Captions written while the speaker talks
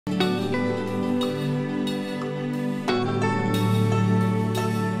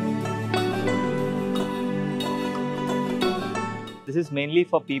This is mainly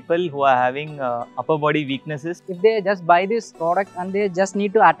for people who are having upper body weaknesses. If they just buy this product and they just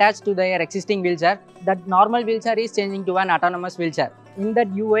need to attach to their existing wheelchair, that normal wheelchair is changing to an autonomous wheelchair. In that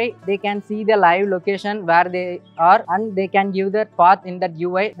UI, they can see the live location where they are and they can give their path in that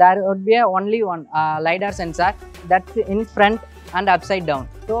UI. There would be only one LiDAR sensor that's in front and upside down.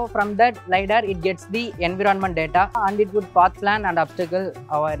 So from that LiDAR, it gets the environment data and it would path plan and obstacle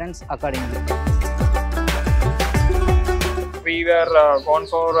avoidance accordingly. We were gone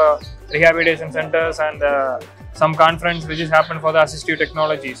for rehabilitation centers and some conference which is happened for the assistive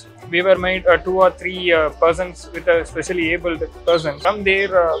technologies. We were made 2 or 3 persons with a specially abled person. From there,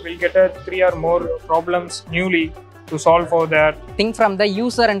 we'll get 3 or more problems newly to solve for that. Think from the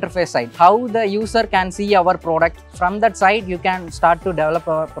user interface side, how the user can see our product. From that side, you can start to develop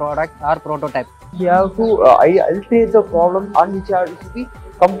a product or prototype. We have to alterate the problem and which have to be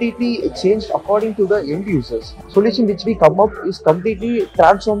completely changed according to the end users. Solution which we come up is completely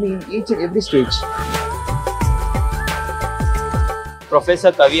transformed in each and every stage.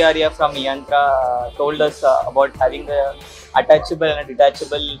 Professor Kavi Arya from e-Yantra told us about having a attachable and a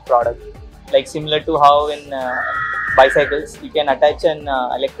detachable product. Like similar to how in bicycles, you can attach an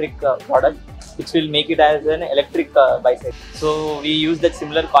electric product which will make it as an electric bicycle. So we use that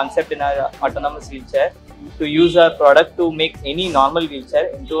similar concept in our autonomous wheelchair to use our product to make any normal wheelchair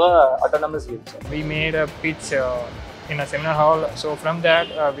into a autonomous wheelchair. We made a pitch in a seminar hall. So from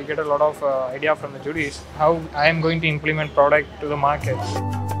that, we get a lot of idea from the juries how I am going to implement product to the market.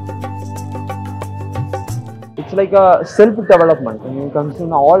 It's like a self-development when it comes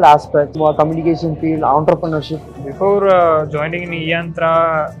in all aspects, communication field, entrepreneurship. Before joining in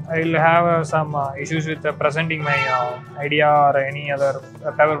eYantra, I will have some issues with presenting my idea or any other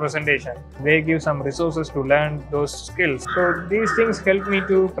paper presentation. They give some resources to learn those skills. So these things help me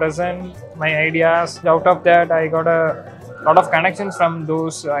to present my ideas. Out of that, I got a lot of connections from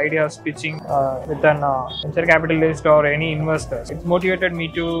those ideas pitching with an venture capitalist or any investors. It motivated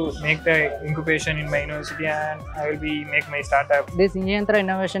me to make the incubation in my university and I will make my startup. This eYantra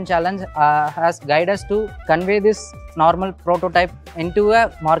Innovation Challenge has guided us to convey this normal prototype into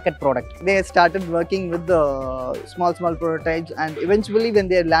a market product. They started working with the small prototypes and eventually when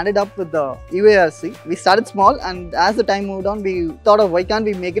they landed up with the eYIC, we started small and as the time moved on, we thought of why can't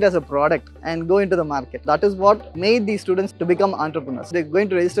we make it as a product and go into the market. That is what made these students to become entrepreneurs. They're going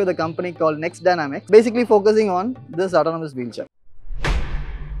to register the company called Next Dynamics, basically focusing on this autonomous wheelchair.